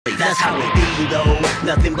That's how it be though.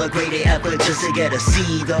 Nothing but great effort just to get a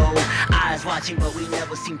C though. Eyes watching but we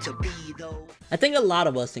never seem to be though. I think a lot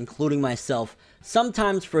of us, including myself,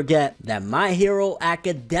 sometimes forget that My Hero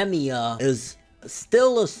Academia is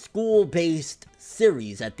still a school-based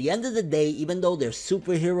series. At the end of the day, even though there's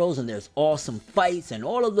superheroes and there's awesome fights and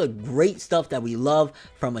all of the great stuff that we love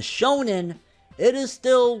from a shonen, it is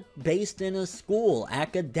still based in a school,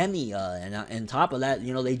 academia, and on top of that,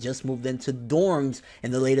 you know, they just moved into dorms in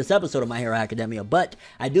the latest episode of My Hero Academia. But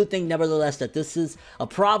I do think, nevertheless, that this is a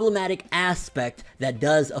problematic aspect that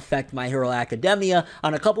does affect My Hero Academia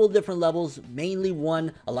on a couple of different levels. Mainly,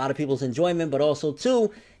 one, a lot of people's enjoyment, but also two,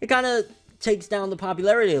 it kind of takes down the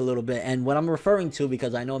popularity a little bit. And what I'm referring to,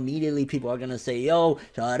 because I know immediately people are gonna say, yo,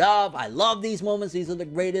 shut up, I love these moments, these are the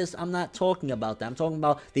greatest. I'm not talking about that. I'm talking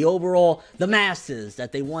about the overall, the masses,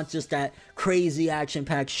 that they want just that crazy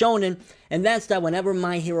action-packed shonen. And that's that whenever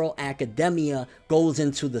My Hero Academia goes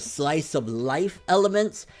into the slice of life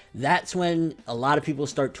elements, that's when a lot of people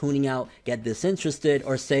start tuning out, get disinterested,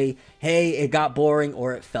 or say, hey, it got boring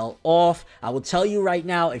or it fell off. I will tell you right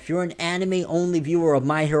now, if you're an anime-only viewer of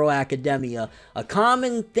My Hero Academia, a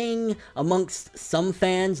common thing amongst some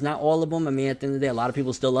fans, not all of them, I mean, at the end of the day, a lot of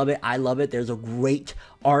people still love it. I love it. There's a great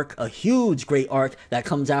arc, a huge great arc that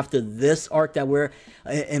comes after this arc that we're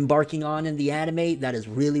embarking on in the anime that is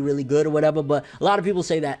really, really good or whatever. But a lot of people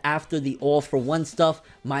say that after the All for One stuff,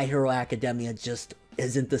 My Hero Academia just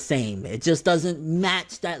isn't the same. It just doesn't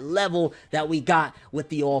match that level that we got with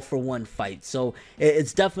the All for One fight. So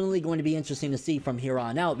it's definitely going to be interesting to see from here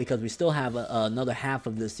on out, because we still have another half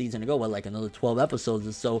of this season to go, like another 12 episodes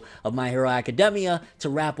or so of My Hero Academia to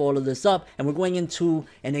wrap all of this up. And we're going into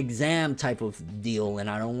an exam type of deal, and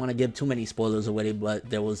I don't want to give too many spoilers away, but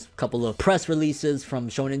there was a couple of press releases from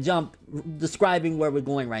Shonen Jump describing where we're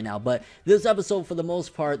going right now. But this episode, for the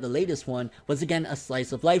most part, the latest one, was again a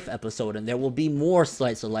slice of life episode, and there will be more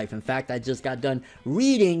slice of life. In fact, I just got done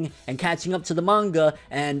reading and catching up to the manga,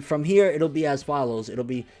 and from here it'll be as follows. It'll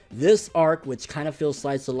be this arc, which kind of feels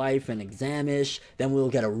slice of life and exam-ish, then we'll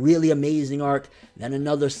get a really amazing arc, then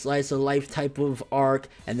another slice of life type of arc,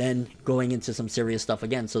 and then going into some serious stuff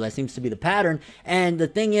again. So that seems to be the pattern. And the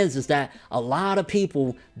thing is that a lot of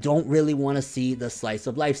people don't really want to see the slice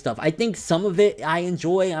of life stuff. I think some of it I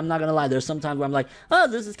enjoy. I'm not gonna lie, there's some times where I'm like, oh,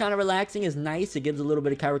 this is kind of relaxing, it's nice, it gives a little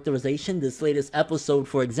bit of characterization. This latest episode,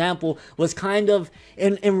 for example, was kind of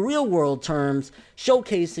in real world terms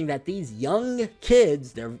showcasing that these young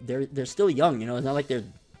kids, they're still young, you know, it's not like they're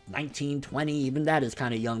 19, 20, even that is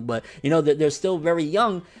kind of young, but you know, they're still very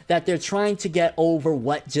young, that they're trying to get over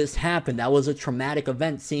what just happened. That was a traumatic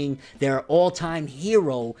event, seeing their all-time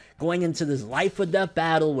hero going into this life or death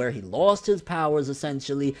battle where he lost his powers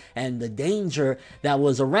essentially, and the danger that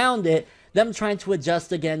was around it. Them trying to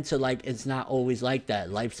adjust again to, like, it's not always like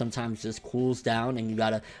that. Life sometimes just cools down and you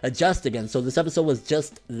gotta adjust again. So this episode was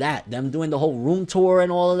just that. Them doing the whole room tour and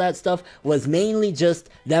all of that stuff was mainly just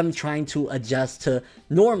them trying to adjust to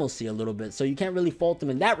normalcy a little bit. So you can't really fault them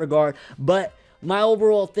in that regard. But my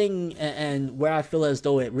overall thing, and where I feel as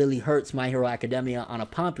though it really hurts My Hero Academia on a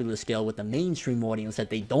popular scale with the mainstream audience,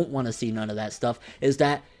 that they don't want to see none of that stuff, is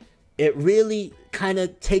that it really kind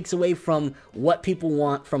of takes away from what people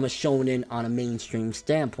want from a shonen on a mainstream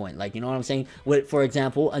standpoint. Like, you know what I'm saying? With, for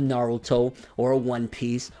example, a Naruto or a One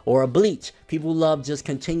Piece or a Bleach. People love just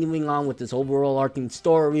continuing on with this overall arcing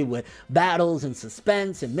story with battles and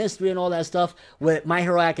suspense and mystery and all that stuff. With My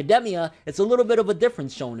Hero Academia, it's a little bit of a different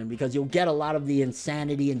shonen, because you'll get a lot of the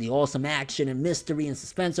insanity and the awesome action and mystery and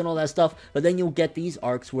suspense and all that stuff, but then you'll get these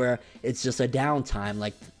arcs where it's just a downtime,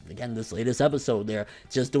 like again this latest episode, they're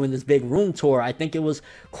just doing this big room tour. I think it was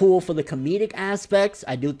cool for the comedic aspects.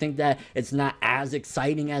 I do think that it's not as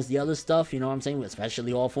exciting as the other stuff, you know what I'm saying,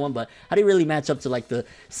 especially All for One, but how do you really match up to like the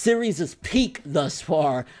series' peak thus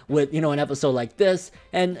far with, you know, an episode like this?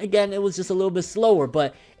 And again, it was just a little bit slower,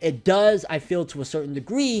 but it does, I feel, to a certain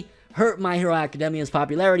degree, hurt My Hero Academia's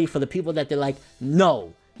popularity for the people that they're like,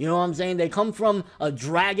 no. You know what I'm saying? They come from a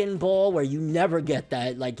Dragon Ball where you never get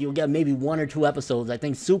that. Like, you'll get maybe 1 or 2 episodes. I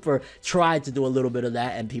think Super tried to do a little bit of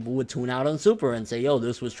that, and people would tune out on Super and say, yo,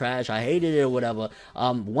 this was trash, I hated it, or whatever.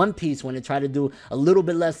 One Piece, when it tried to do a little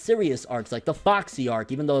bit less serious arcs, like the Foxy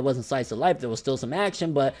arc, even though it wasn't slice of life, there was still some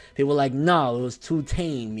action, but people were like, no, it was too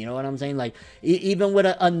tame. You know what I'm saying? Like, even with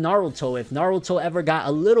a Naruto, if Naruto ever got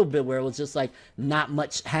a little bit where it was just like not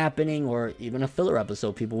much happening, or even a filler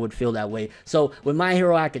episode, people would feel that way. So with My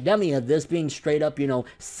Hero Academia, this being straight up, you know,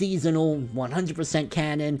 seasonal, 100%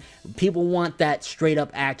 canon, people want that straight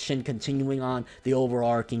up action continuing on the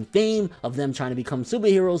overarching theme of them trying to become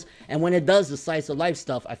superheroes. And when it does the slice of life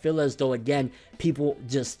stuff, I feel as though, again, people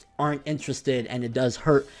just aren't interested, and it does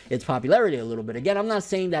hurt its popularity a little bit. Again, I'm not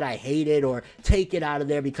saying that I hate it or take it out of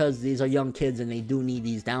there, because these are young kids and they do need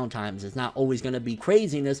these downtimes. It's not always going to be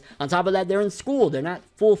craziness. On top of that, they're in school. They're not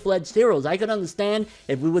full-fledged heroes. I could understand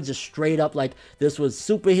if we were just straight up like this was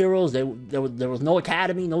superheroes. There was no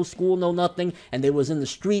academy, no school, no nothing, and they was in the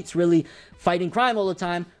streets really fighting crime all the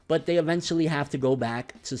time. But they eventually have to go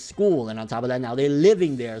back to school, and on top of that, now they're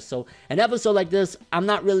living there. So an episode like this, I'm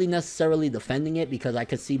not really necessarily defending it, because I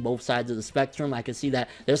could see both sides of the spectrum. I could see that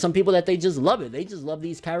there's some people that they just love it. They just love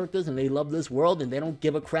these characters and they love this world, and they don't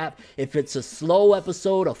give a crap if it's a slow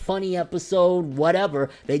episode, a funny episode, whatever.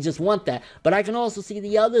 They just want that. But I can also see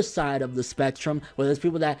the other side of the spectrum, where there's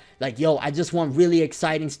people that like, yo, I just want really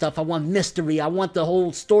exciting stuff. I want mystery. I want the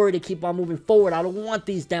whole story to keep on moving forward. I don't want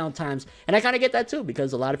these downtimes. And I kind of get that too,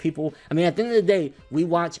 because a lot of people, I mean, at the end of the day, we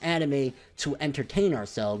watch anime to entertain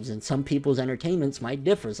ourselves, and some people's entertainments might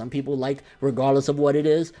differ. Some people like, regardless of what it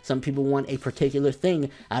is, some people want a particular thing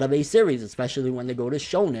out of a series, especially when they go to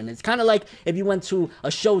shonen. It's kind of like if you went to a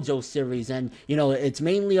shoujo series and, you know, it's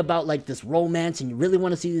mainly about like this romance, and you really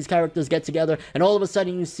want to see these characters get together, and all of a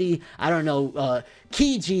sudden you see, I don't know,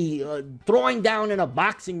 Kiji throwing down in a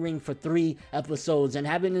boxing ring for 3 episodes, and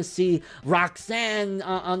having to see Roxanne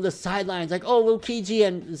on the sidelines like, oh, well, Kiji,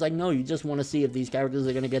 and it's like, no, you just want to see if these characters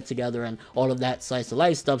are going to get together and all of that slice of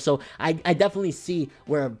life stuff. So I definitely see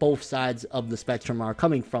where both sides of the spectrum are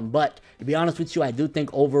coming from. But to be honest with you, I do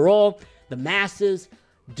think overall the masses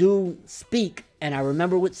do speak. And I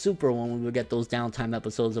remember with Super, when we would get those downtime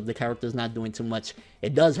episodes of the characters not doing too much,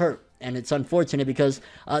 it does hurt. And it's unfortunate, because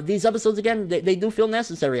these episodes, again, they do feel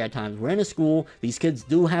necessary at times. We're in a school. These kids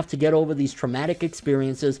do have to get over these traumatic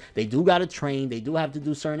experiences. They do got to train. They do have to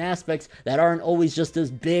do certain aspects that aren't always just this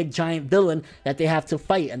big, giant villain that they have to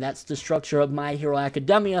fight. And that's the structure of My Hero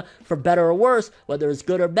Academia, for better or worse, whether it's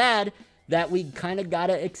good or bad, that we kind of got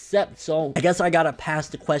to accept. So I guess I got to pass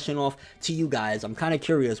the question off to you guys. I'm kind of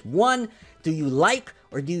curious. One, do you like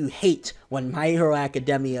or do you hate when My Hero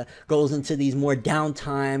Academia goes into these more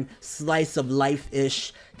downtime, slice of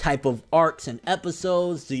life-ish type of arcs and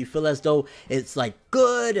episodes? Do you feel as though it's like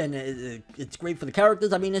good and it's great for the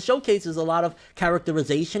characters? I mean, it showcases a lot of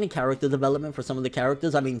characterization and character development for some of the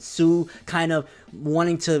characters. I mean, Sue kind of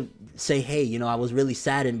wanting to say, hey, you know, I was really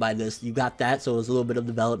saddened by this. You got that, so it was a little bit of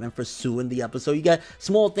development for Sue in the episode. You got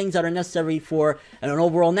small things that are necessary for an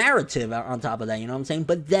overall narrative on top of that, you know what I'm saying?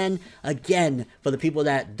 But then, again, for the people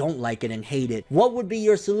that don't like it and hate it, what would be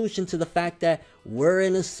your solution to the fact that we're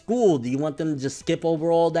in a school? Do you want them to just skip over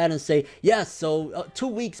all that and say, yes, so 2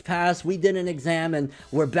 weeks passed, we did an exam and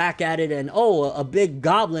we're back at it, and oh, a big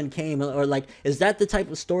goblin came? Or like, is that the type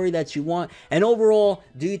of story that you want? And overall,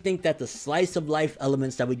 do you think that the slice of life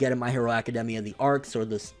elements that we get in My Hero Academia, the arcs or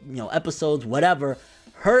the, you know, episodes, whatever,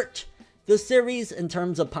 hurt the series in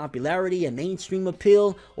terms of popularity and mainstream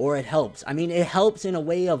appeal, or it helps? I mean, it helps in a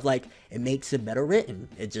way of like, it makes it better written.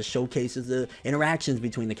 It just showcases the interactions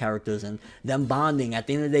between the characters and them bonding. At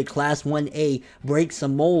the end of the day, Class 1A breaks a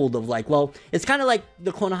mold of like, well, it's kind of like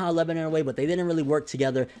the Konoha 11 in a way, but they didn't really work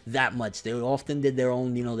together that much. They often did their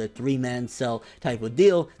own, you know, their 3-man cell type of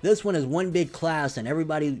deal. This one is one big class and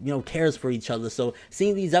everybody, you know, cares for each other. So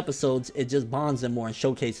seeing these episodes, it just bonds them more and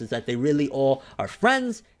showcases that they really all are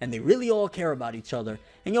friends and they really all care about each other.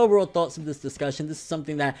 And your overall thoughts of this discussion? This is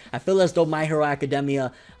something that I feel as though My Hero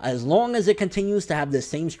Academia, as long as it continues to have the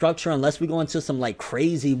same structure, unless we go into some like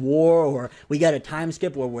crazy war or we get a time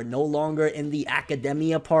skip where we're no longer in the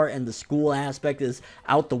academia part and the school aspect is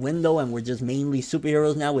out the window and we're just mainly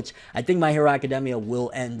superheroes now, which I think My Hero Academia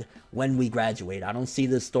will end when we graduate. I don't see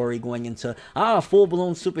this story going into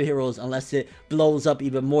full-blown superheroes unless it blows up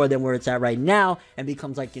even more than where it's at right now and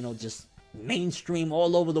becomes like, you know, just mainstream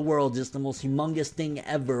all over the world, just the most humongous thing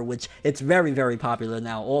ever, which it's very, very popular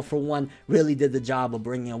now. All For One really did the job of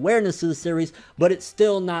bringing awareness to the series, but it's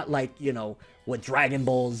still not like, you know, what Dragon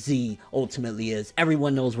Ball Z ultimately is.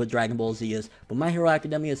 Everyone knows what Dragon Ball Z is, but My Hero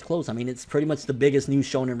Academia is close. I mean, it's pretty much the biggest new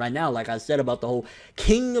shonen right now. Like I said about the whole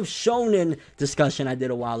King of Shonen discussion I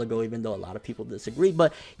did a while ago, even though a lot of people disagree.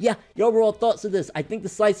 But yeah, your overall thoughts of this? I think the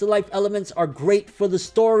slice of life elements are great for the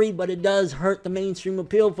story, but it does hurt the mainstream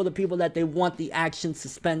appeal for the people that they want the action,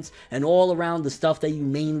 suspense, and all around the stuff that you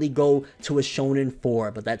mainly go to a shonen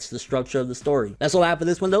for. But that's the structure of the story. That's all I have for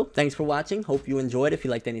this one though. Thanks for watching. Hope you enjoyed. If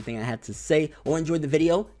you liked anything I had to say, today or enjoyed the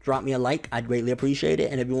video, drop me a like. I'd greatly appreciate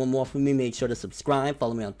it. And if you want more from me, make sure to subscribe.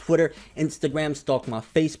 Follow me on Twitter, Instagram, stalk my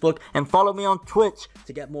Facebook, and follow me on Twitch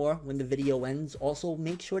to get more when the video ends. Also,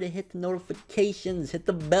 make sure to hit the notifications, hit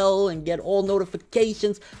the bell, and get all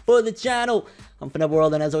notifications for the channel. I'm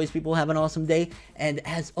ForneverWorld, and as always, people, have an awesome day. And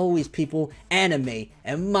as always, people, anime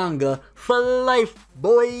and manga for life,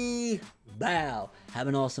 boy. Bow. Have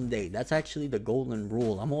an awesome day. That's actually the golden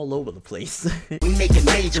rule. I'm all over the place. We make a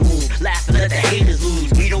major move, laugh and let the haters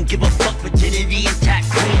lose. We don't give a fuck, virginity intact,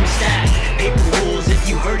 cream